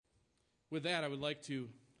With that, I would like to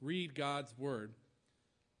read God's word,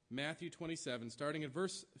 Matthew 27, starting at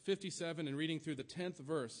verse 57 and reading through the 10th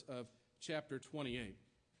verse of chapter 28.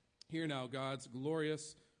 Hear now God's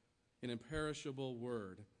glorious and imperishable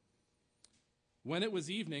word. When it was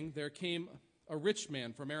evening, there came a rich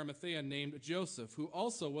man from Arimathea named Joseph, who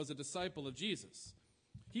also was a disciple of Jesus.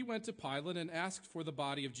 He went to Pilate and asked for the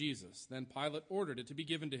body of Jesus. Then Pilate ordered it to be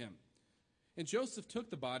given to him. And Joseph took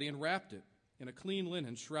the body and wrapped it in a clean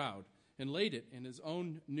linen shroud and laid it in his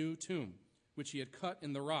own new tomb, which he had cut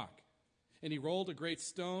in the rock. And he rolled a great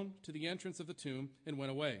stone to the entrance of the tomb and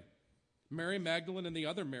went away. Mary Magdalene and the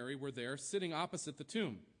other Mary were there, sitting opposite the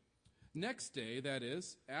tomb. Next day, that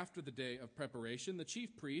is, after the day of preparation, the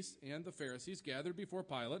chief priests and the Pharisees gathered before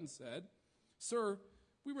Pilate and said, "Sir,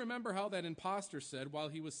 we remember how that impostor said while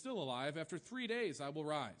he was still alive, 'After 3 days I will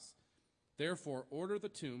rise.' Therefore order the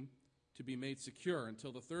tomb to be made secure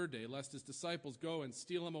until the third day, lest his disciples go and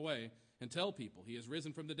steal him away and tell people he has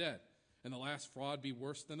risen from the dead, and the last fraud be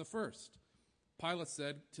worse than the first." Pilate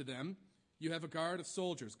said to them, "You have a guard of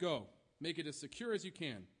soldiers. Go, make it as secure as you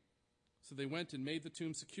can." So they went and made the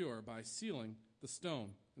tomb secure by sealing the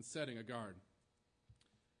stone and setting a guard.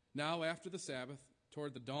 Now after the Sabbath,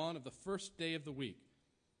 toward the dawn of the first day of the week,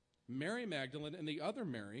 Mary Magdalene and the other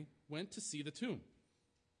Mary went to see the tomb.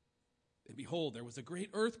 And behold, there was a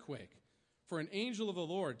great earthquake, for an angel of the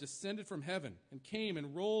Lord descended from heaven and came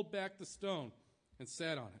and rolled back the stone and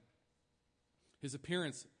sat on it. His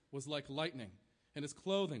appearance was like lightning, and his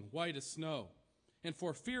clothing white as snow. And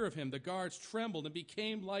for fear of him, the guards trembled and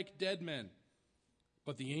became like dead men.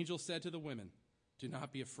 But the angel said to the women, "Do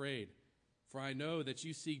not be afraid, for I know that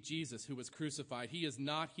you seek Jesus who was crucified. He is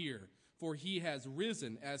not here, for he has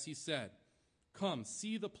risen as he said. Come,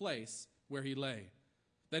 see the place where he lay.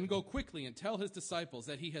 Then go quickly and tell his disciples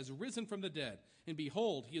that he has risen from the dead, and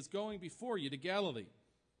behold, he is going before you to Galilee.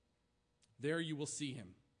 There you will see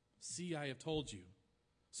him. See, I have told you."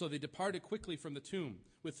 So they departed quickly from the tomb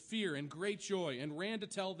with fear and great joy and ran to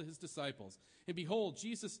tell his disciples. And behold,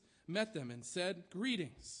 Jesus met them and said,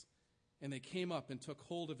 "Greetings." And they came up and took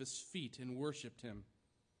hold of his feet and worshipped him.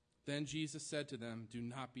 Then Jesus said to them, "Do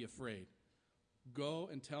not be afraid. Go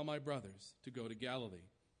and tell my brothers to go to Galilee,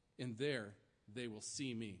 and there they will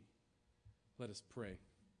see me." Let us pray.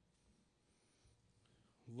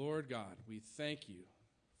 Lord God, we thank you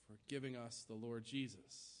for giving us the Lord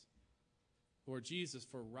Jesus. Lord Jesus,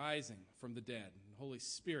 for rising from the dead, and Holy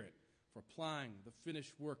Spirit, for applying the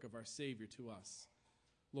finished work of our Savior to us.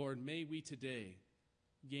 Lord, may we today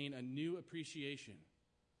gain a new appreciation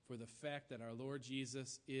for the fact that our Lord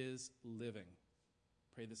Jesus is living.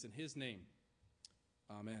 Pray this in his name.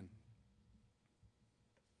 Amen.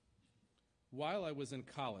 While I was in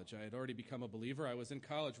college, I had already become a believer. I was in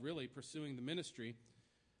college really pursuing the ministry.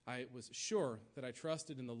 I was sure that I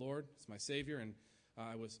trusted in the Lord as my Savior, and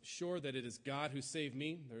I was sure that it is God who saved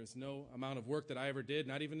me. There is no amount of work that I ever did,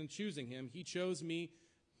 not even in choosing him. He chose me,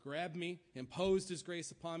 grabbed me, imposed his grace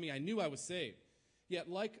upon me. I knew I was saved. Yet,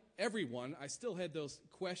 like everyone, I still had those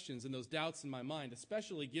questions and those doubts in my mind,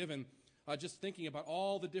 especially given just thinking about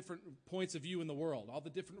all the different points of view in the world, all the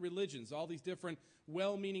different religions, all these different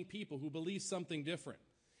well-meaning people who believe something different.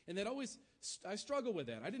 And I struggle with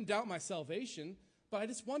that. I didn't doubt my salvation, but I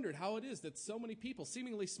just wondered how it is that so many people,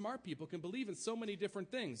 seemingly smart people, can believe in so many different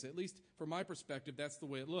things. At least from my perspective, that's the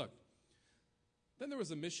way it looked. Then there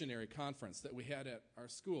was a missionary conference that we had at our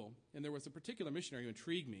school, and there was a particular missionary who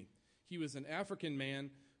intrigued me. He was an African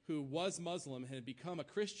man who was Muslim, had become a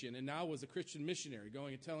Christian, and now was a Christian missionary,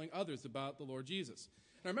 going and telling others about the Lord Jesus.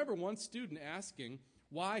 And I remember one student asking,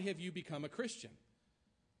 "Why have you become a Christian?"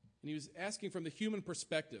 And he was asking from the human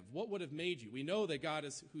perspective, what would have made you? We know that God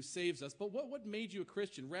is who saves us, but what made you a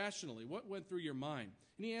Christian rationally? What went through your mind?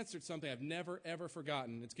 And he answered something I've never, ever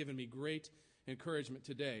forgotten. It's given me great encouragement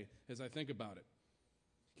today as I think about it.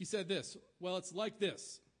 He said this, "Well, it's like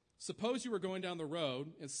this. Suppose you were going down the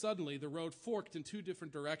road, and suddenly the road forked in two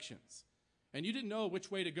different directions, and you didn't know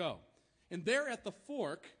which way to go. And there at the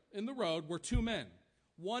fork in the road were two men,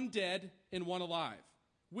 one dead and one alive.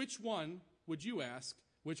 Which one would you ask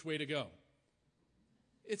which way to go?"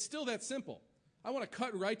 It's still that simple. I want to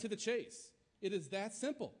cut right to the chase. It is that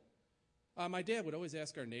simple. My dad would always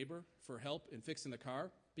ask our neighbor for help in fixing the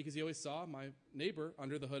car because he always saw my neighbor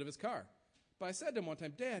under the hood of his car. But I said to him one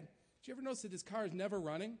time, "Dad, did you ever notice that his car is never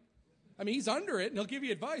running? I mean, he's under it, and he'll give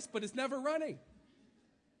you advice, but it's never running."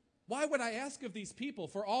 Why would I ask of these people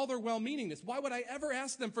for all their well-meaningness? Why would I ever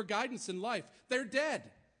ask them for guidance in life? They're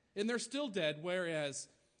dead, and they're still dead, whereas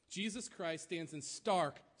Jesus Christ stands in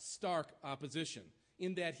stark opposition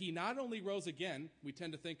in that he not only rose again, we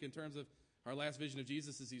tend to think in terms of our last vision of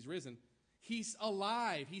Jesus as he's risen, He's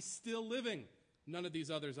alive. He's still living. None of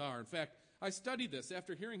these others are. In fact, I studied this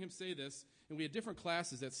after hearing him say this, and we had different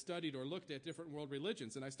classes that studied or looked at different world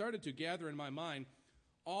religions, and I started to gather in my mind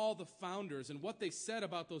all the founders and what they said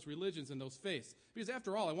about those religions and those faiths. Because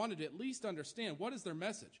after all, I wanted to at least understand what is their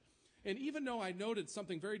message. And even though I noted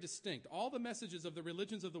something very distinct, all the messages of the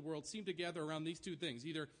religions of the world seem to gather around these two things.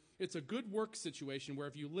 Either it's a good work situation where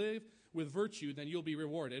if you live with virtue, then you'll be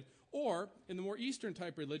rewarded. Or in the more Eastern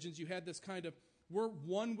type religions, you had this kind of, we're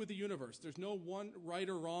one with the universe. There's no one right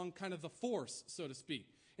or wrong, kind of the force, so to speak.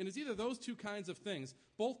 And it's either those two kinds of things,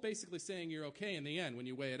 both basically saying you're okay in the end when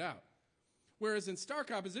you weigh it out. Whereas in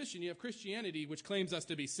stark opposition, you have Christianity, which claims us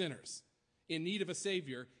to be sinners in need of a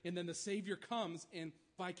Savior, and then the Savior comes and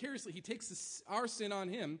vicariously, he takes our sin on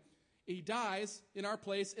him, he dies in our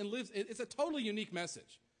place and lives. It's a totally unique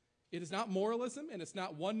message. It is not moralism, and it's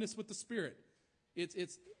not oneness with the Spirit.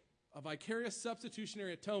 It's a vicarious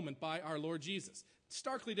substitutionary atonement by our Lord Jesus.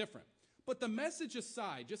 Starkly different. But the message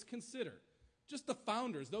aside, just consider, just the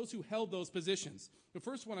founders, those who held those positions. The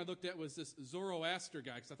first one I looked at was this Zoroaster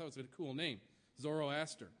guy, because I thought it was a cool name,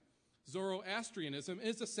 Zoroaster. Zoroastrianism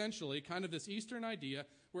is essentially kind of this Eastern idea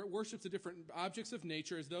where it worships the different objects of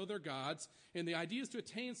nature as though they're gods, and the idea is to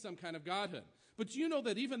attain some kind of godhood. But do you know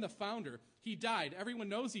that even the founder, he died. Everyone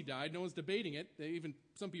knows he died. No one's debating it.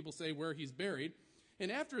 Some people say where he's buried.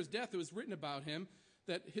 And after his death, it was written about him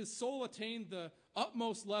that his soul attained the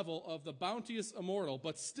utmost level of the bounteous immortal,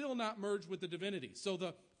 but still not merged with the divinity. So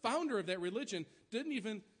the founder of that religion didn't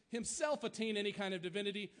even himself attain any kind of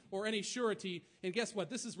divinity or any surety. And guess what?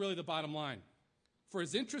 This is really the bottom line. For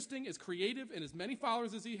as interesting, as creative, and as many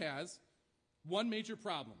followers as he has, one major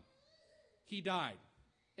problem. He died,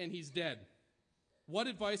 and he's dead. What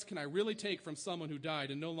advice can I really take from someone who died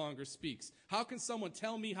and no longer speaks? How can someone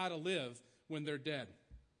tell me how to live when they're dead?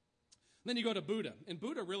 Then you go to Buddha, and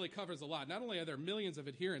Buddha really covers a lot. Not only are there millions of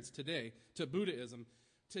adherents today to Buddhism,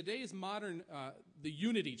 today's modern, the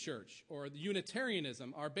Unity Church or the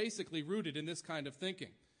Unitarianism are basically rooted in this kind of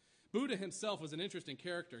thinking. Buddha himself was an interesting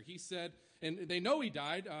character. He said, and they know he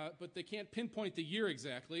died, but they can't pinpoint the year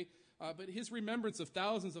exactly, but his remembrance of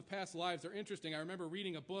thousands of past lives are interesting. I remember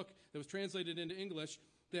reading a book that was translated into English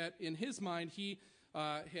that in his mind he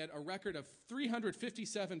had a record of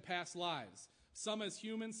 357 past lives, some as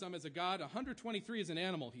human, some as a god, 123 as an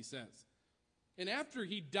animal, he says. And after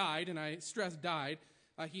he died, and I stress died,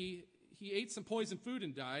 he ate some poison food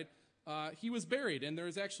and died. He was buried, and there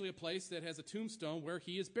is actually a place that has a tombstone where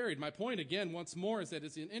he is buried. My point, again, once more, is that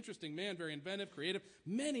he's an interesting man, very inventive, creative,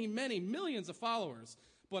 many, many millions of followers,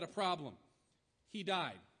 but a problem. He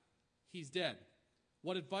died. He's dead.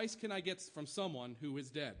 What advice can I get from someone who is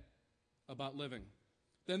dead about living?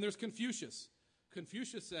 Then there's Confucius.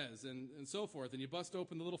 Confucius says, and so forth, and you bust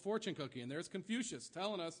open the little fortune cookie, and there's Confucius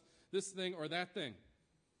telling us this thing or that thing.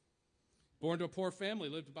 Born to a poor family,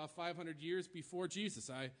 lived about 500 years before Jesus.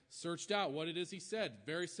 I searched out what it is he said.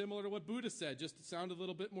 Very similar to what Buddha said, just it sounded a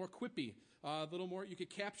little bit more quippy, a little more, you could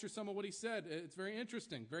capture some of what he said. It's very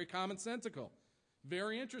interesting, very commonsensical,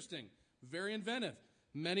 very interesting, very inventive,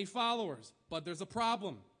 many followers, but there's a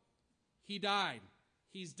problem. He died.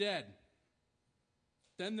 He's dead.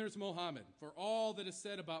 Then there's Muhammad, for all that is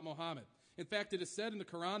said about Muhammad. In fact, it is said in the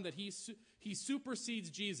Quran that he supersedes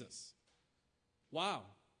Jesus. Wow.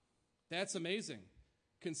 That's amazing,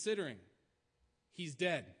 considering he's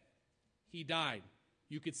dead. He died.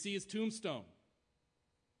 You could see his tombstone.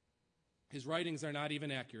 His writings are not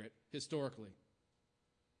even accurate, historically.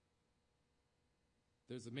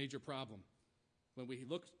 There's a major problem. When we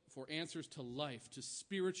look for answers to life, to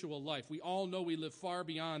spiritual life, we all know we live far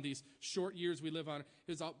beyond these short years we live on.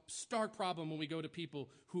 There's a stark problem when we go to people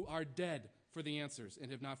who are dead for the answers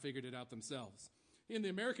and have not figured it out themselves. In the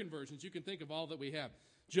American versions, you can think of all that we have.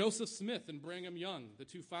 Joseph Smith and Brigham Young, the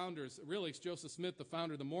two founders. Really, it's Joseph Smith, the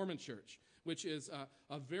founder of the Mormon Church, which is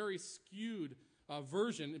a very skewed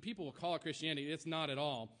version. And people will call it Christianity. It's not at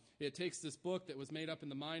all. It takes this book that was made up in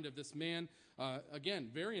the mind of this man, again,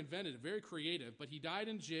 very inventive, very creative, but he died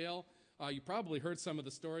in jail. You probably heard some of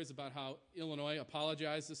the stories about how Illinois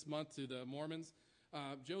apologized this month to the Mormons.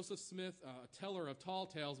 Joseph Smith, a teller of tall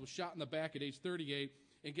tales, was shot in the back at age 38,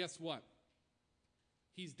 and guess what?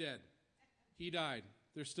 He's dead. He died.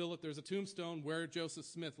 There's a tombstone where Joseph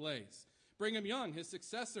Smith lays. Brigham Young, his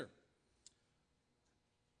successor,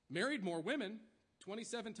 married more women.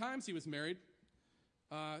 27 times he was married.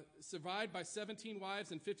 Survived by 17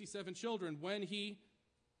 wives and 57 children. When he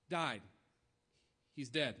died, he's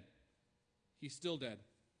dead. He's still dead.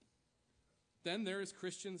 Then there is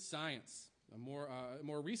Christian Science, a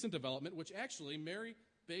more recent development, which actually Mary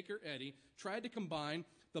Baker Eddy tried to combine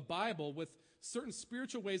the Bible with certain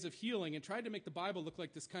spiritual ways of healing and tried to make the Bible look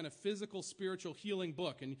like this kind of physical, spiritual healing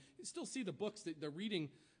book. And you still see the books, the reading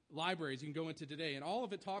libraries you can go into today, and all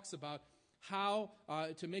of it talks about how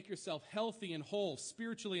to make yourself healthy and whole,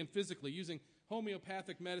 spiritually and physically, using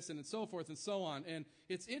homeopathic medicine and so forth and so on. And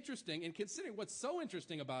it's interesting, and considering what's so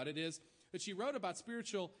interesting about it is that she wrote about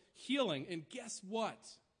spiritual healing, and guess what?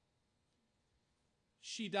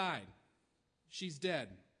 She died. She's dead.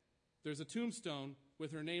 There's a tombstone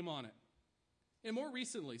with her name on it. And more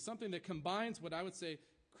recently, something that combines what I would say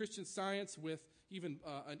Christian Science with even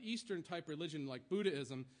an Eastern-type religion like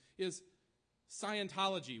Buddhism is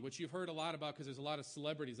Scientology, which you've heard a lot about because there's a lot of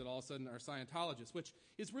celebrities that all of a sudden are Scientologists, which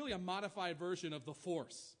is really a modified version of the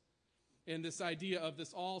Force. And this idea of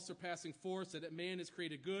this all-surpassing force that man is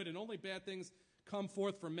created good and only bad things come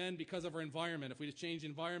forth from men because of our environment. If we just change the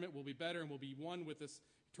environment, we'll be better and we'll be one with this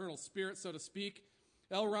eternal spirit, so to speak.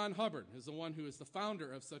 L. Ron Hubbard is the one who is the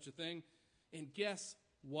founder of such a thing. And guess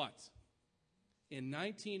what? In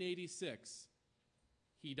 1986,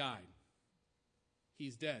 he died.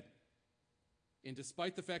 He's dead. And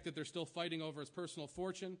despite the fact that they're still fighting over his personal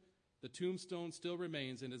fortune, the tombstone still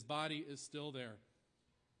remains and his body is still there.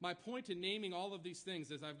 My point in naming all of these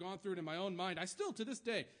things, as I've gone through it in my own mind, I still, to this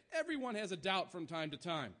day, everyone has a doubt from time to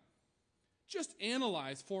time. Just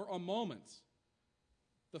analyze for a moment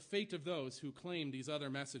the fate of those who claim these other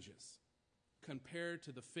messages compared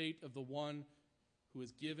to the fate of the one who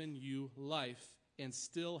has given you life and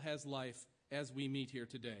still has life as we meet here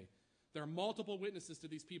today. There are multiple witnesses to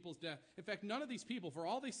these people's death. In fact, none of these people, for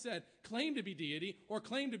all they said, claim to be deity or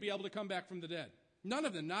claim to be able to come back from the dead. None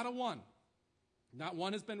of them, not a one. Not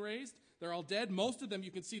one has been raised. They're all dead. Most of them,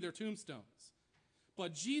 you can see their tombstones.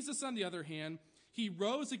 But Jesus, on the other hand, he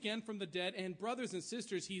rose again from the dead, and brothers and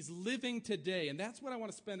sisters, he's living today. And that's what I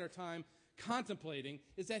want to spend our time contemplating,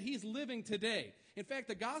 is that he's living today. In fact,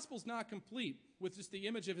 the gospel's not complete with just the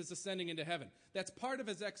image of his ascending into heaven. That's part of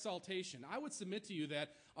his exaltation. I would submit to you that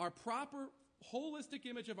our proper, holistic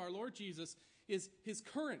image of our Lord Jesus is his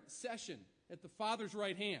current session at the Father's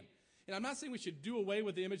right hand. And I'm not saying we should do away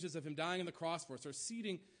with the images of him dying on the cross for us or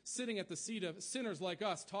sitting at the seat of sinners like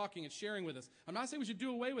us, talking and sharing with us. I'm not saying we should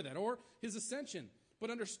do away with that or his ascension. But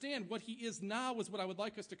understand what he is now is what I would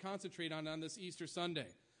like us to concentrate on this Easter Sunday.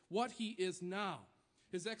 What he is now.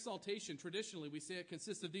 His exaltation, traditionally, we say it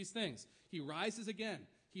consists of these things. He rises again.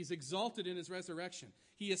 He's exalted in his resurrection.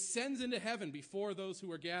 He ascends into heaven before those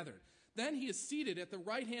who are gathered. Then he is seated at the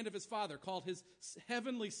right hand of his Father, called his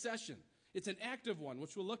heavenly session. It's an active one,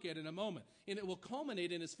 which we'll look at in a moment. And it will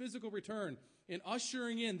culminate in his physical return in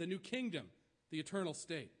ushering in the new kingdom, the eternal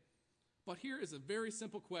state. But here is a very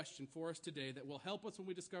simple question for us today that will help us when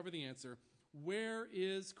we discover the answer. Where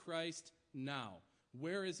is Christ now?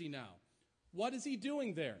 Where is he now? What is he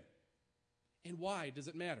doing there? And why does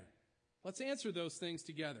it matter? Let's answer those things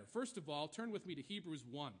together. First of all, turn with me to Hebrews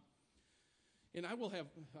 1. And I will have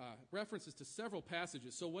references to several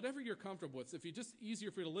passages. So whatever you're comfortable with, if it's just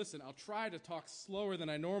easier for you to listen, I'll try to talk slower than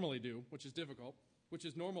I normally do, which is difficult, which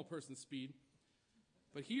is normal person speed.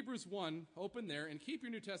 But Hebrews 1, open there, and keep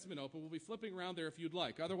your New Testament open. We'll be flipping around there if you'd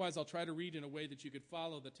like. Otherwise, I'll try to read in a way that you could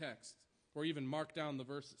follow the text or even mark down the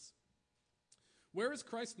verses. Where is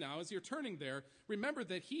Christ now? As you're turning there, remember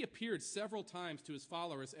that he appeared several times to his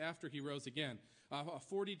followers after he rose again. A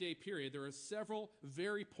 40-day period. There are several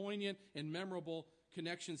very poignant and memorable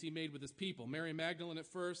connections he made with his people. Mary Magdalene at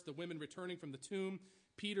first, the women returning from the tomb,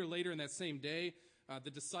 Peter later in that same day,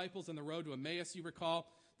 the disciples on the road to Emmaus, you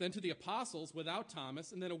recall, then to the apostles without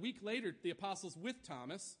Thomas, and then a week later, the apostles with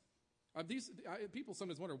Thomas. People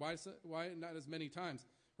sometimes wonder, why not as many times?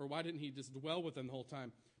 Or why didn't he just dwell with them the whole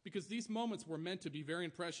time? Because these moments were meant to be very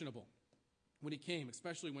impressionable when he came,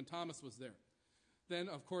 especially when Thomas was there. Then,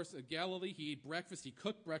 of course, at Galilee, he ate breakfast. He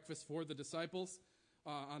cooked breakfast for the disciples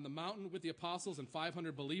on the mountain with the apostles and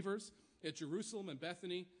 500 believers. At Jerusalem and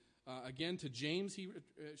Bethany, again, to James he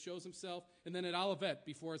shows himself. And then at Olivet,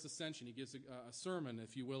 before his ascension, he gives a sermon,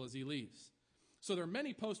 if you will, as he leaves. So there are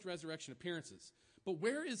many post-resurrection appearances. But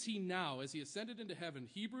where is he now as he ascended into heaven?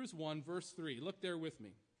 Hebrews 1, verse 3. Look there with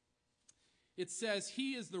me. It says,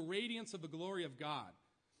 he is the radiance of the glory of God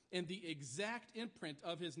and the exact imprint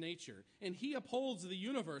of his nature. And he upholds the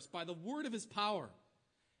universe by the word of his power.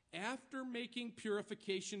 After making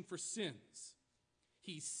purification for sins,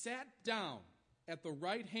 he sat down at the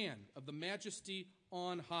right hand of the majesty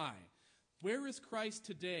on high. Where is Christ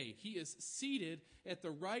today? He is seated at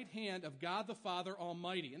the right hand of God the Father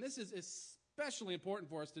Almighty. And this is especially important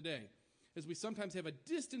for us today, as we sometimes have a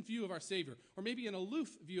distant view of our Savior, or maybe an aloof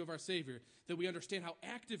view of our Savior, that we understand how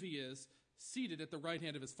active he is, seated at the right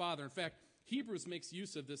hand of his Father. In fact, Hebrews makes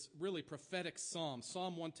use of this really prophetic psalm.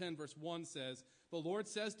 Psalm 110 verse 1 says, "The Lord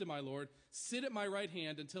says to my Lord, sit at my right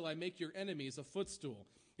hand until I make your enemies a footstool."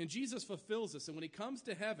 And Jesus fulfills this. And when he comes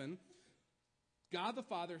to heaven, God the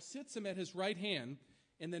Father sits him at his right hand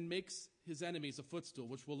and then makes his enemies a footstool,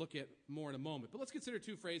 which we'll look at more in a moment. But let's consider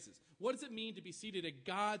two phrases. What does it mean to be seated at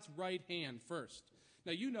God's right hand first?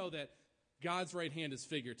 Now, you know that God's right hand is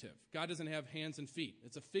figurative. God doesn't have hands and feet.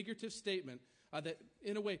 It's a figurative statement that,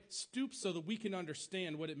 in a way, stoops so that we can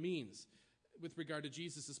understand what it means with regard to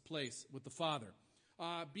Jesus' place with the Father.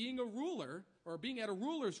 Being a ruler, or being at a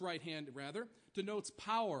ruler's right hand, rather, denotes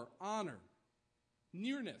power, honor,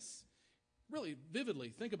 nearness. Really, vividly,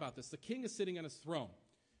 think about this. The king is sitting on his throne.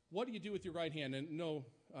 What do you do with your right hand? And no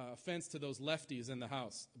offense to those lefties in the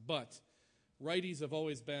house, but righties have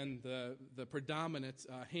always been the predominant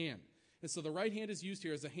hand. And so the right hand is used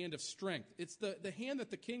here as a hand of strength. It's the hand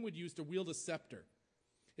that the king would use to wield a scepter.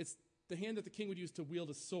 It's the hand that the king would use to wield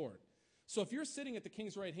a sword. So if you're sitting at the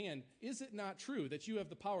king's right hand, is it not true that you have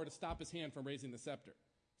the power to stop his hand from raising the scepter?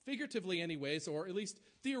 Figuratively anyways, or at least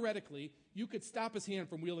theoretically, you could stop his hand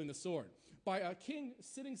from wielding the sword. By a king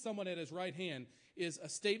sitting someone at his right hand is a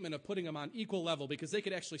statement of putting them on equal level, because they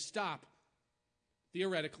could actually stop,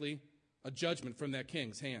 theoretically, a judgment from that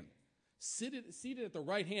king's hand. Seated at the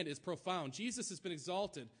right hand is profound. Jesus has been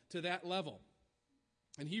exalted to that level.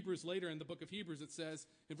 In Hebrews, later in the book of Hebrews, it says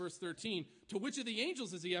in verse 13, "To which of the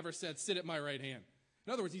angels has he ever said, 'Sit at my right hand'?"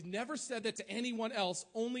 In other words, he's never said that to anyone else.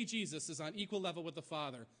 Only Jesus is on equal level with the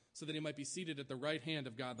Father, so that he might be seated at the right hand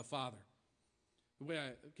of God the Father. The way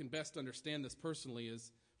I can best understand this personally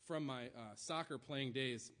is from my soccer playing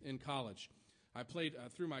days in college. I played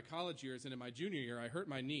through my college years, and in my junior year, I hurt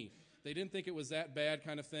my knee. They didn't think it was that bad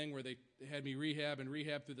kind of thing where they had me rehab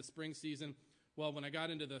through the spring season. Well, when I got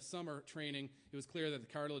into the summer training, it was clear that the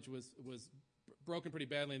cartilage was broken pretty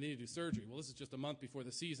badly and they needed to do surgery. Well, this is just a month before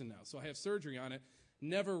the season now. So I have surgery on it.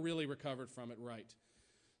 Never really recovered from it right.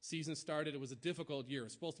 Season started. It was a difficult year. It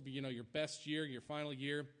was supposed to be, your best year, your final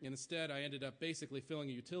year. And instead, I ended up basically filling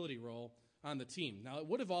a utility role on the team. Now, it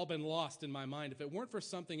would have all been lost in my mind if it weren't for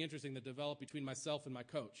something interesting that developed between myself and my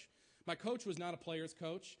coach. My coach was not a player's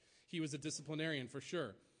coach. He was a disciplinarian for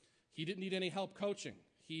sure. He didn't need any help coaching.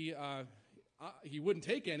 He wouldn't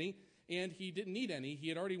take any, and he didn't need any. He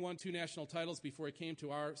had already won 2 national titles before he came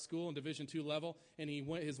to our school in Division II level, and he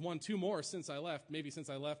has won 2 more since I left. Maybe since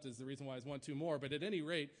I left is the reason why he's won 2 more, but at any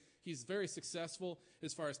rate, he's very successful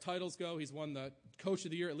as far as titles go. He's won the Coach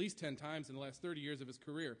of the Year at least 10 times in the last 30 years of his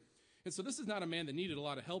career. And so this is not a man that needed a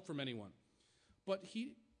lot of help from anyone. But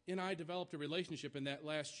he and I developed a relationship in that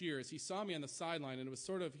last year as he saw me on the sideline, and it was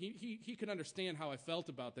sort of, he could understand how I felt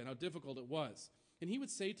about that, how difficult it was. And he would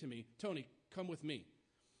say to me, "Tony, come with me."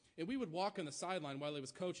 And we would walk on the sideline while he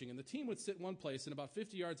was coaching, and the team would sit one place, and about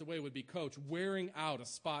 50 yards away would be coach wearing out a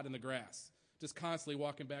spot in the grass, just constantly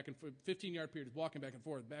walking back and forth, 15-yard periods, walking back and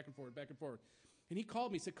forth, back and forth, back and forth. And he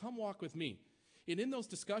called me, said, "Come walk with me." And in those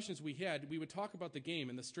discussions we had, we would talk about the game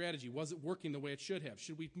and the strategy. Was it working the way it should have?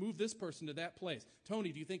 Should we move this person to that place?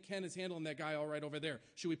 Tony, do you think Ken is handling that guy all right over there?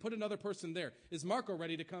 Should we put another person there? Is Marco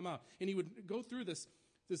ready to come out? And he would go through this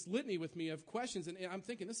litany with me of questions, and I'm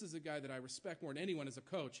thinking, this is a guy that I respect more than anyone as a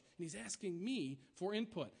coach, and he's asking me for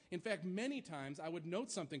input. In fact, many times I would note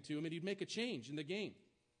something to him, and he'd make a change in the game.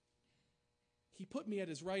 He put me at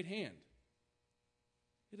his right hand.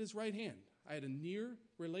 At his right hand. I had a near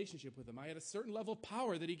relationship with him. I had a certain level of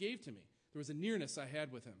power that he gave to me. There was a nearness I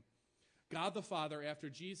had with him. God the Father, after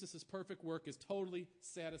Jesus' perfect work, is totally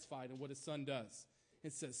satisfied in what his Son does.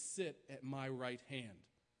 It says, "Sit at my right hand."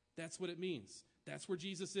 That's what it means. That's where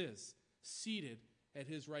Jesus is, seated at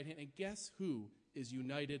his right hand. And guess who is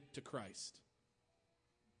united to Christ?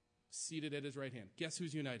 Seated at his right hand. Guess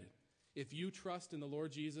who's united? If you trust in the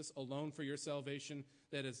Lord Jesus alone for your salvation,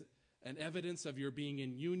 that is an evidence of your being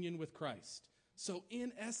in union with Christ. So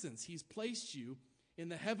in essence, he's placed you in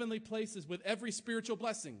the heavenly places with every spiritual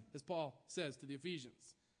blessing, as Paul says to the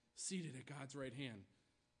Ephesians, seated at God's right hand.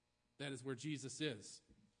 That is where Jesus is.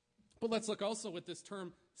 But let's look also at this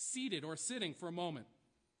term seated or sitting for a moment.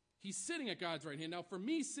 He's sitting at God's right hand. Now, for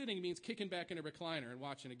me, sitting means kicking back in a recliner and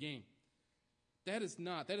watching a game. That is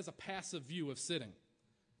a passive view of sitting.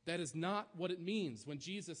 That is not what it means when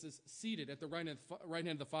Jesus is seated at the right hand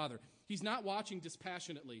of the Father. He's not watching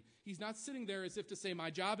dispassionately. He's not sitting there as if to say, "My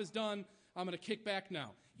job is done, I'm going to kick back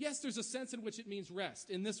now." Yes, there's a sense in which it means rest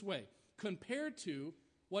in this way, compared to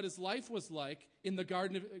what his life was like in the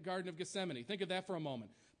Garden of Gethsemane. Think of that for a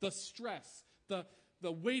moment. The stress,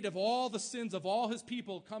 the weight of all the sins of all his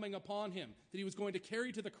people coming upon him that he was going to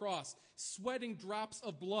carry to the cross, sweating drops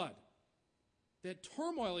of blood, that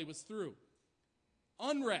turmoil he was through,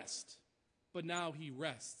 unrest, but now he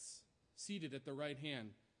rests, seated at the right hand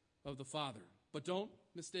of the Father. But don't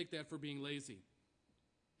mistake that for being lazy.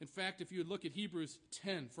 In fact, if you look at Hebrews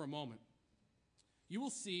 10 for a moment, you will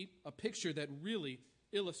see a picture that really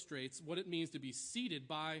illustrates what it means to be seated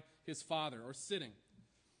by his Father, or sitting.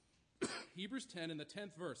 Hebrews 10 in the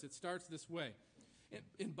 10th verse, it starts this way.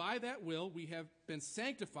 And by that will we have been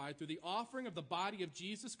sanctified through the offering of the body of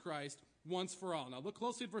Jesus Christ once for all. Now look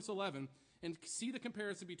closely at verse 11 and see the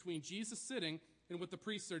comparison between Jesus sitting and what the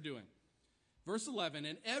priests are doing. Verse 11,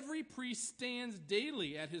 and every priest stands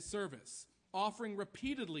daily at his service, offering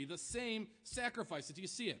repeatedly the same sacrifices. Do you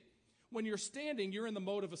see it? When you're standing, you're in the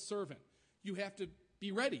mode of a servant. You have to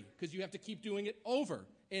be ready because you have to keep doing it over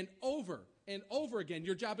and over and over again.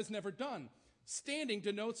 Your job is never done. Standing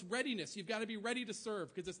denotes readiness. You've got to be ready to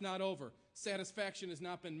serve because it's not over. Satisfaction has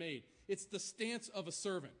not been made. It's the stance of a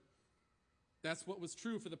servant. That's what was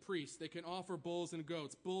true for the priests. They can offer bulls and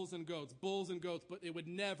goats, bulls and goats, bulls and goats, but it would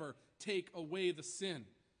never take away the sin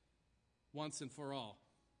once and for all.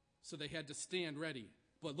 So they had to stand ready.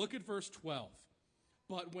 But look at verse 12.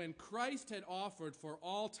 But when Christ had offered for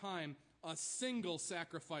all time a single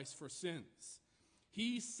sacrifice for sins,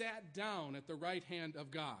 he sat down at the right hand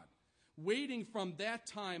of God, waiting from that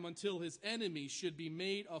time until his enemies should be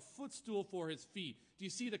made a footstool for his feet. Do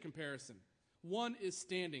you see the comparison? One is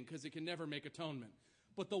standing because it can never make atonement.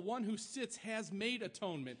 But the one who sits has made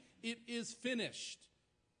atonement. It is finished.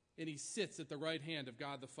 And he sits at the right hand of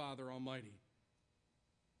God the Father Almighty.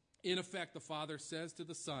 In effect, the Father says to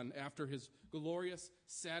the Son, after his glorious,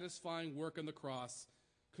 satisfying work on the cross,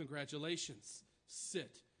 congratulations,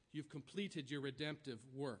 sit. You've completed your redemptive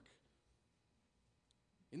work.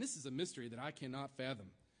 And this is a mystery that I cannot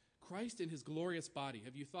fathom. Christ in his glorious body,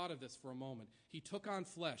 have you thought of this for a moment? He took on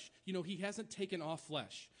flesh. You know, he hasn't taken off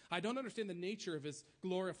flesh. I don't understand the nature of his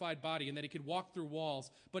glorified body and that he could walk through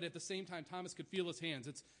walls, but at the same time, Thomas could feel his hands.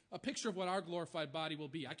 It's a picture of what our glorified body will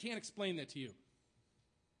be. I can't explain that to you.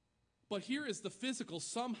 But here is the physical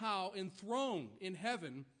somehow enthroned in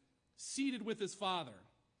heaven, seated with his Father,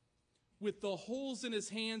 with the holes in his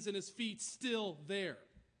hands and his feet still there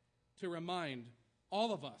to remind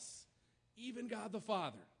all of us, even God the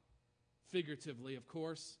Father, figuratively, of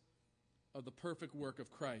course, of the perfect work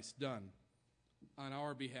of Christ done on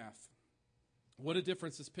our behalf. What a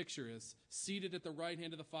difference this picture is, seated at the right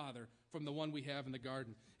hand of the Father from the one we have in the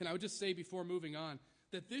garden. And I would just say before moving on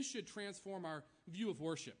that this should transform our view of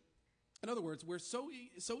worship. In other words, we're so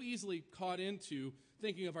easily caught into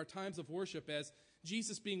thinking of our times of worship as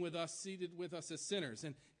Jesus being with us, seated with us as sinners.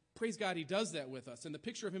 And praise God, he does that with us. And the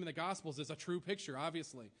picture of him in the Gospels is a true picture,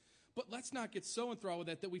 obviously. But let's not get so enthralled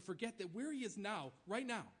with that we forget that where he is now, right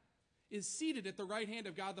now, is seated at the right hand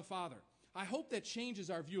of God the Father. I hope that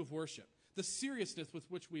changes our view of worship, the seriousness with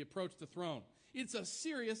which we approach the throne. It's a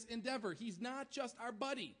serious endeavor. He's not just our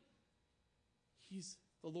buddy. He's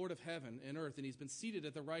the Lord of heaven and earth, and he's been seated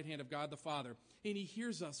at the right hand of God the Father, and he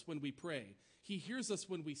hears us when we pray. He hears us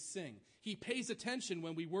when we sing. He pays attention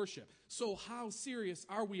when we worship. So how serious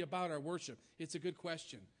are we about our worship? It's a good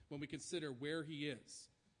question when we consider where he is.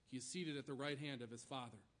 He is seated at the right hand of his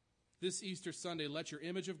Father. This Easter Sunday, let your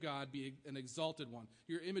image of God be an exalted one.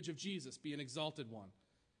 Your image of Jesus be an exalted one.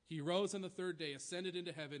 He rose on the third day, ascended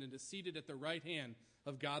into heaven, and is seated at the right hand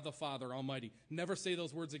of God the Father Almighty. Never say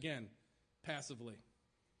those words again, passively.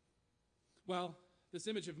 Well, this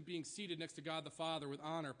image of being seated next to God the Father with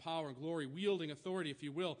honor, power, and glory, wielding authority, if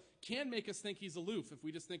you will, can make us think he's aloof if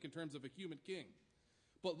we just think in terms of a human king.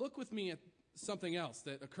 But look with me at something else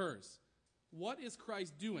that occurs. What is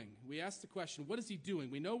Christ doing? We ask the question, what is he doing?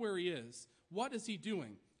 We know where he is. What is he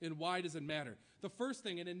doing? And why does it matter? The first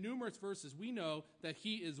thing, and in numerous verses, we know that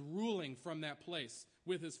he is ruling from that place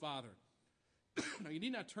with his Father. Now, you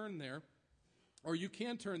need not turn there, or you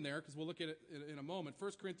can turn there, because we'll look at it in a moment.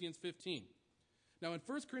 1 Corinthians 15. Now, in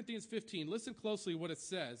 1 Corinthians 15, listen closely what it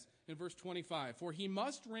says in verse 25. For he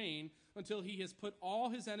must reign until he has put all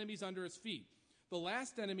his enemies under his feet. The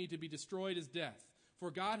last enemy to be destroyed is death. For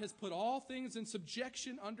God has put all things in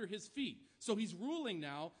subjection under his feet. So he's ruling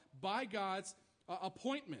now by God's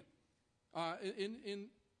appointment. In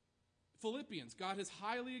Philippians, God has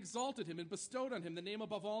highly exalted him and bestowed on him the name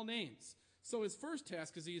above all names. So his first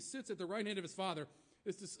task, as he sits at the right hand of his Father,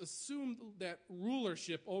 is to assume that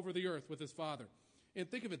rulership over the earth with his Father. And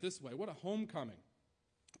think of it this way, what a homecoming.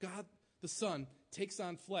 God, the Son, takes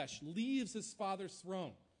on flesh, leaves his Father's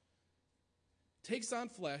throne, takes on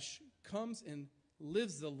flesh, comes and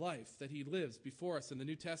lives the life that he lives before us in the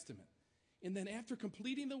New Testament. And then after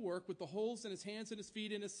completing the work with the holes in his hands and his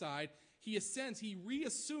feet and his side, he ascends, he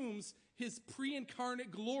reassumes his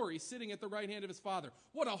pre-incarnate glory sitting at the right hand of his Father.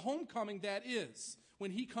 What a homecoming that is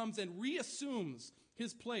when he comes and reassumes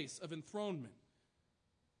his place of enthronement.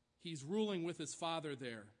 He's ruling with his Father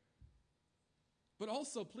there. But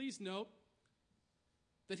also, please note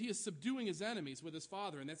that he is subduing his enemies with his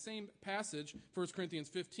Father. In that same passage, 1 Corinthians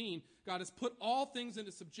 15, God has put all things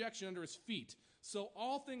into subjection under his feet. So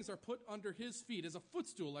all things are put under his feet as a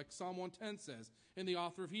footstool, like Psalm 110 says, in the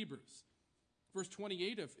author of Hebrews. Verse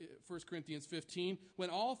 28 of 1 Corinthians 15, when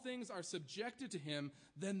all things are subjected to him,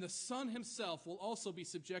 then the Son himself will also be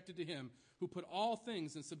subjected to him, who put all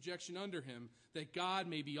things in subjection under him, that God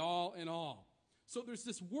may be all in all. So there's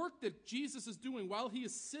this work that Jesus is doing while he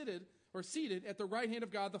is seated at the right hand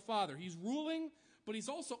of God the Father. He's ruling, but he's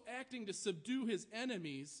also acting to subdue his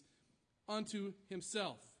enemies unto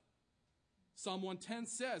himself. Psalm 110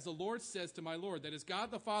 says, the Lord says to my Lord, that is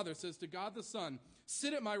God the Father says to God the Son,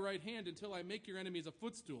 sit at my right hand until I make your enemies a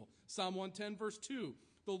footstool. Psalm 110 verse 2,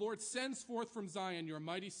 the Lord sends forth from Zion your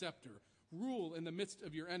mighty scepter. Rule in the midst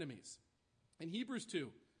of your enemies. In Hebrews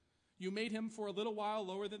 2, you made him for a little while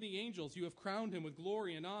lower than the angels. You have crowned him with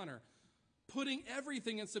glory and honor, putting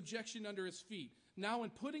everything in subjection under his feet. Now in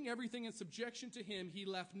putting everything in subjection to him, he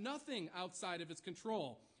left nothing outside of his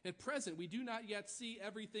control. At present, we do not yet see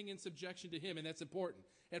everything in subjection to him, and that's important.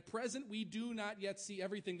 At present, we do not yet see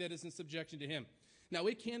everything that is in subjection to him. Now,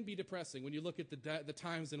 it can be depressing when you look at the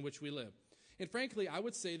times in which we live. And frankly, I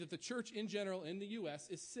would say that the church in general in the U.S.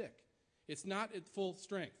 is sick. It's not at full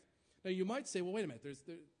strength. Now, you might say, well, wait a minute.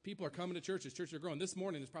 People are coming to churches. Churches are growing. This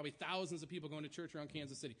morning, there's probably thousands of people going to church around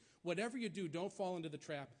Kansas City. Whatever you do, don't fall into the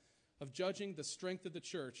trap of judging the strength of the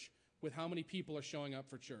church with how many people are showing up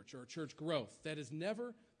for church or church growth. That is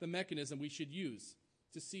never the mechanism we should use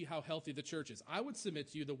to see how healthy the church is. I would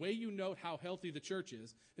submit to you the way you note how healthy the church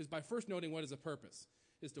is by first noting what is the purpose,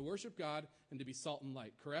 is to worship God and to be salt and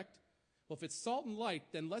light, correct? Well, if it's salt and light,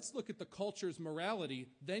 then let's look at the culture's morality.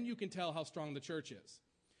 Then you can tell how strong the church is.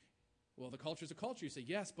 Well, the culture's a culture. You say,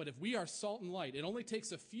 yes, but if we are salt and light, it only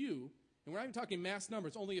takes a few, and we're not even talking mass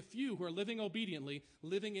numbers, only a few who are living obediently,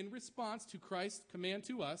 living in response to Christ's command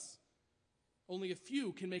to us. Only a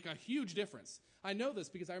few can make a huge difference. I know this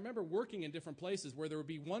because I remember working in different places where there would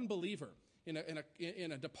be one believer in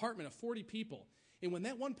a department of 40 people. And when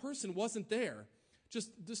that one person wasn't there,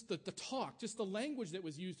 just the talk, just the language that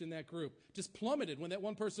was used in that group just plummeted when that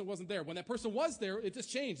one person wasn't there. When that person was there, it just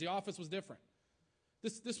changed. The office was different.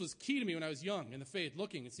 This was key to me when I was young in the faith,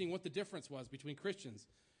 looking and seeing what the difference was between Christians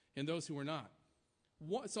and those who were not.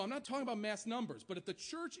 So I'm not talking about mass numbers, but if the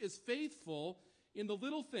church is faithful in the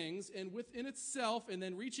little things and within itself and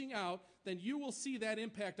then reaching out, then you will see that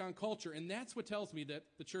impact on culture. And that's what tells me that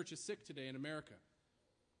the church is sick today in America.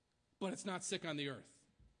 But it's not sick on the earth.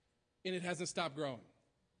 And it hasn't stopped growing.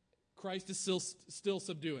 Christ is still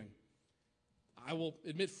subduing. I will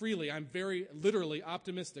admit freely, I'm very literally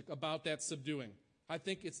optimistic about that subduing. I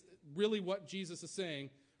think it's really what Jesus is saying,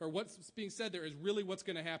 or what's being said there is really what's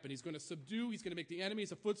going to happen. He's going to subdue, he's going to make the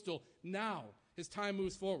enemies a footstool now as time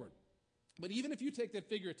moves forward. But even if you take that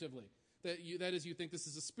figuratively, that is, you think this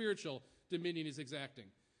is a spiritual dominion he's exacting,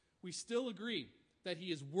 we still agree that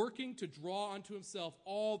he is working to draw unto himself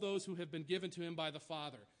all those who have been given to him by the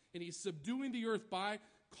Father. And he's subduing the earth by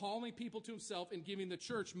calling people to himself and giving the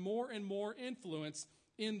church more and more influence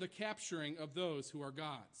in the capturing of those who are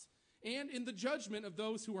God's and in the judgment of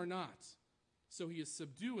those who are not. So he is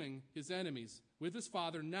subduing his enemies with his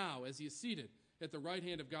Father now as he is seated at the right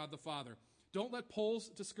hand of God the Father. Don't let polls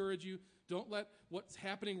discourage you. Don't let what's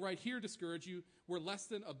happening right here discourage you. We're less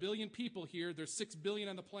than 1 billion people here. There's 6 billion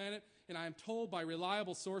on the planet. And I am told by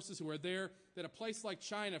reliable sources who are there that a place like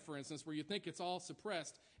China, for instance, where you think it's all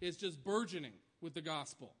suppressed, is just burgeoning with the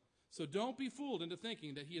gospel. So don't be fooled into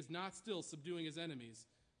thinking that he is not still subduing his enemies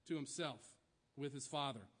to himself with his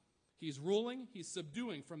Father. He's ruling, he's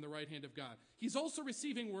subduing from the right hand of God. He's also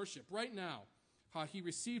receiving worship right now. He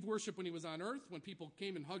received worship when he was on earth, when people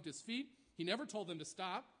came and hugged his feet. He never told them to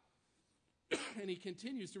stop. And he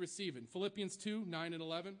continues to receive it. Philippians 2, 9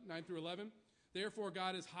 through 11. Therefore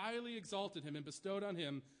God has highly exalted him and bestowed on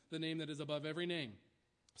him the name that is above every name,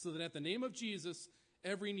 so that at the name of Jesus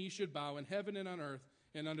every knee should bow in heaven and on earth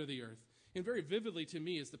and under the earth. And very vividly to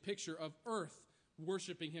me is the picture of earth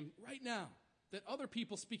worshiping him right now, that other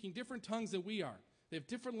people speaking different tongues than we are. They have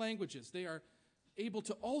different languages. They are able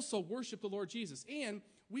to also worship the Lord Jesus. And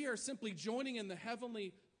we are simply joining in the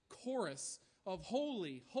heavenly chorus of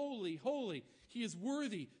holy, holy, holy. He is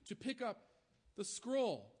worthy to pick up the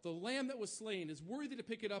scroll. The lamb that was slain is worthy to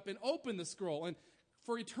pick it up and open the scroll. And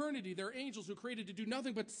For eternity, there are angels who are created to do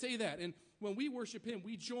nothing but say that. And when we worship him,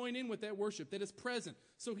 we join in with that worship that is present.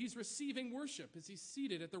 So he's receiving worship as he's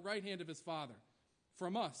seated at the right hand of his Father.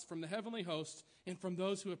 From us, from the heavenly host, and from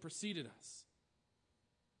those who have preceded us.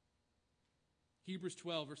 Hebrews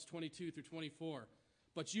 12, verse 22 through 24.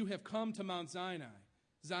 But you have come to Mount Zion,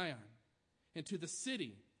 and to the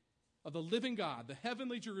city of the living God, the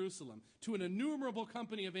heavenly Jerusalem, to an innumerable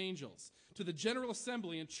company of angels, to the general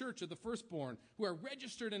assembly and church of the firstborn who are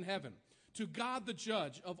registered in heaven, to God the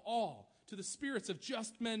judge of all, to the spirits of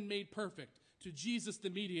just men made perfect, to Jesus the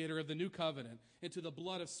mediator of the new covenant, and to the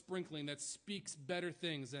blood of sprinkling that speaks better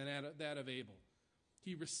things than that of Abel.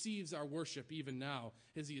 He receives our worship even now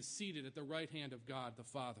as he is seated at the right hand of God the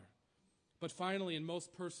Father. But finally, and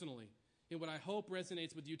most personally, and what I hope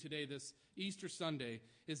resonates with you today, this Easter Sunday,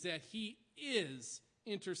 is that he is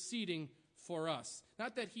interceding for us.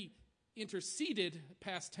 Not that he interceded,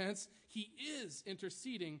 past tense, he is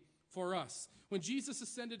interceding for us. When Jesus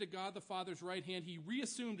ascended to God the Father's right hand, he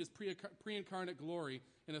reassumed his pre-incarnate glory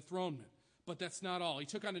and enthronement. But that's not all. He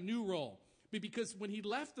took on a new role. Because when he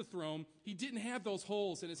left the throne, he didn't have those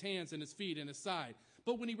holes in his hands and his feet and his side.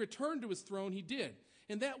 But when he returned to his throne, he did.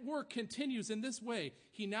 And that work continues in this way.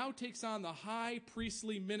 He now takes on the high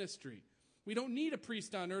priestly ministry. We don't need a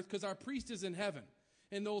priest on earth because our priest is in heaven.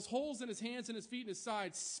 And those holes in his hands and his feet and his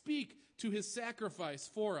side speak to his sacrifice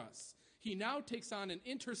for us. He now takes on an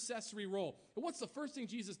intercessory role. And what's the first thing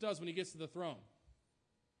Jesus does when he gets to the throne?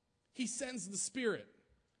 He sends the Spirit.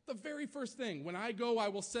 The very first thing, when I go, I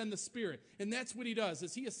will send the Spirit. And that's what he does.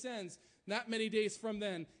 As he ascends, not many days from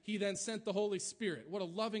then, he then sent the Holy Spirit. What a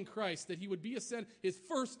loving Christ that he would be ascend. His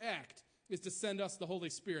first act is to send us the Holy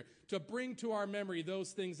Spirit, to bring to our memory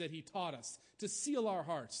those things that he taught us, to seal our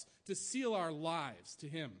hearts, to seal our lives to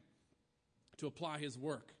him, to apply his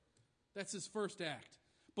work. That's his first act.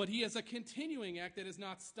 But he has a continuing act that has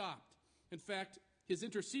not stopped. In fact, his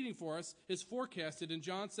interceding for us is forecasted in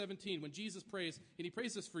John 17 when Jesus prays, and he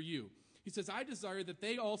prays this for you. He says, I desire that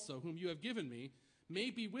they also, whom you have given me, may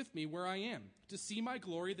be with me where I am, to see my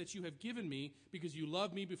glory that you have given me because you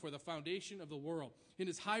loved me before the foundation of the world. In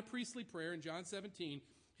his high priestly prayer in John 17,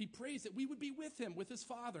 he prays that we would be with him, with his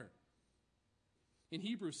Father. In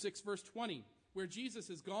Hebrews 6, verse 20, where Jesus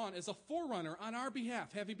has gone as a forerunner on our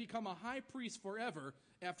behalf, having become a high priest forever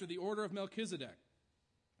after the order of Melchizedek.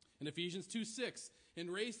 In Ephesians 2:6, and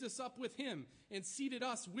raised us up with him and seated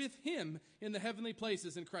us with him in the heavenly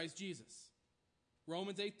places in Christ Jesus.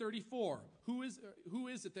 Romans 8:34, who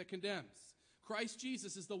is it that condemns? Christ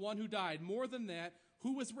Jesus is the one who died. More than that,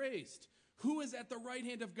 who was raised? Who is at the right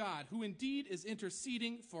hand of God, who indeed is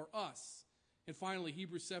interceding for us? And finally,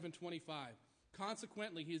 Hebrews 7:25,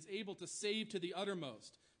 consequently, he is able to save to the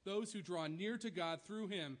uttermost those who draw near to God through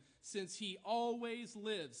him, since he always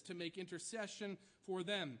lives to make intercession for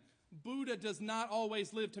them. Buddha does not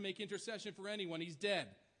always live to make intercession for anyone. He's dead.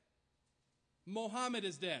 Mohammed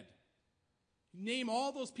is dead. Name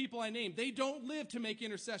all those people I named. They don't live to make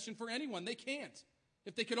intercession for anyone. They can't.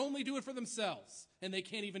 If they could only do it for themselves, and they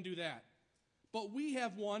can't even do that. But we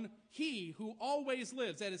have one, he who always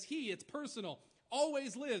lives. That is he, it's personal.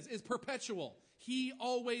 Always lives is perpetual. He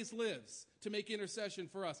always lives to make intercession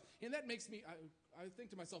for us. And that makes me, I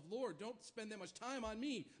think to myself, Lord, don't spend that much time on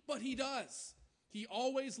me. But he does. He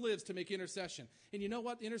always lives to make intercession. And you know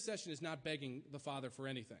what? Intercession is not begging the Father for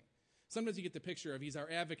anything. Sometimes you get the picture of he's our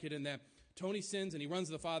advocate in that Tony sins and he runs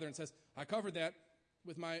to the Father and says, I covered that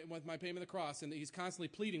with my payment of the cross, and he's constantly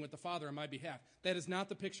pleading with the Father on my behalf. That is not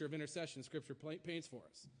the picture of intercession Scripture paints for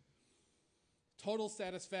us. Total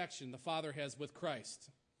satisfaction the Father has with Christ.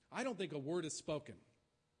 I don't think a word is spoken.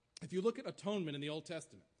 If you look at atonement in the Old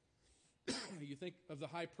Testament, you think of the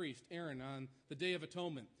high priest, Aaron, on the Day of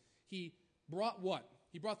Atonement. He brought what?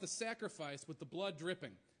 He brought the sacrifice with the blood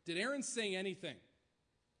dripping. Did Aaron say anything?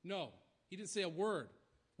 No. He didn't say a word.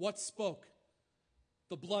 What spoke?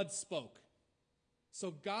 The blood spoke.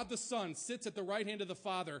 So God the Son sits at the right hand of the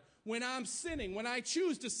Father when I'm sinning, when I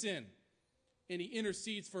choose to sin. And he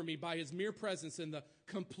intercedes for me by his mere presence in the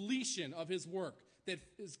completion of his work. That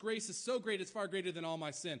his grace is so great, it's far greater than all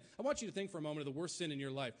my sin. I want you to think for a moment of the worst sin in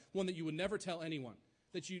your life, one that you would never tell anyone,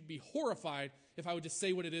 that you'd be horrified if I would just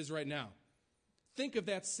say what it is right now. Think of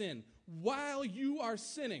that sin. While you are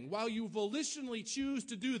sinning, while you volitionally choose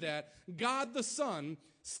to do that, God the Son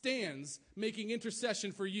stands making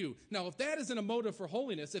intercession for you. Now, if that isn't a motive for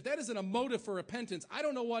holiness, if that isn't a motive for repentance, I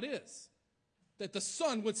don't know what is. That the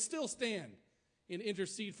Son would still stand and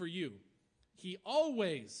intercede for you. He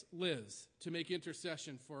always lives to make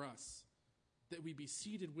intercession for us, that we be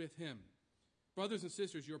seated with him. Brothers and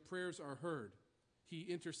sisters, your prayers are heard. He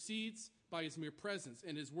intercedes by his mere presence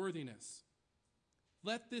and his worthiness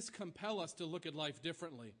Let this compel us to look at life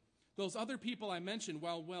differently. Those other people I mentioned,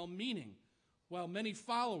 while well-meaning, while many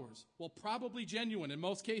followers, while probably genuine in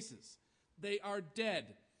most cases, they are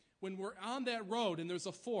dead. When we're on that road and there's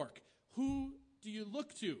a fork, who do you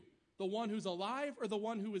look to? The one who's alive or the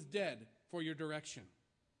one who is dead for your direction?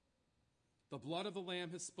 The blood of the Lamb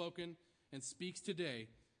has spoken and speaks today,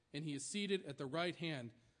 and he is seated at the right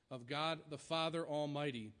hand of God the Father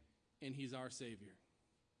Almighty, and he's our Savior.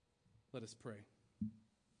 Let us pray.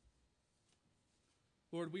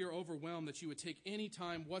 Lord, we are overwhelmed that you would take any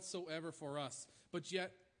time whatsoever for us, but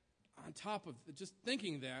yet, on top of just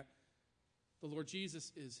thinking that, the Lord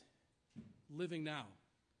Jesus is living now,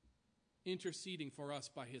 interceding for us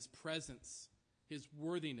by his presence, his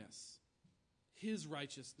worthiness, his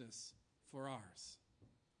righteousness for ours.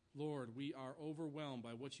 Lord, we are overwhelmed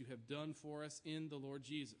by what you have done for us in the Lord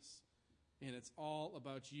Jesus, and it's all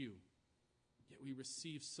about you. Yet we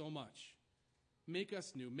receive so much. Make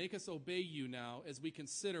us new. Make us obey you now as we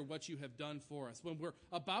consider what you have done for us. When we're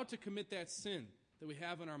about to commit that sin that we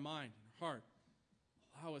have in our mind and our heart,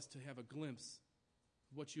 allow us to have a glimpse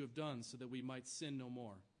of what you have done so that we might sin no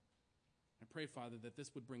more. I pray, Father, that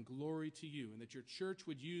this would bring glory to you and that your church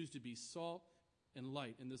would use to be salt and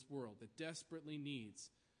light in this world that desperately needs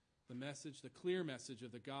the message, the clear message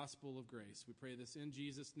of the gospel of grace. We pray this in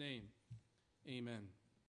Jesus' name. Amen.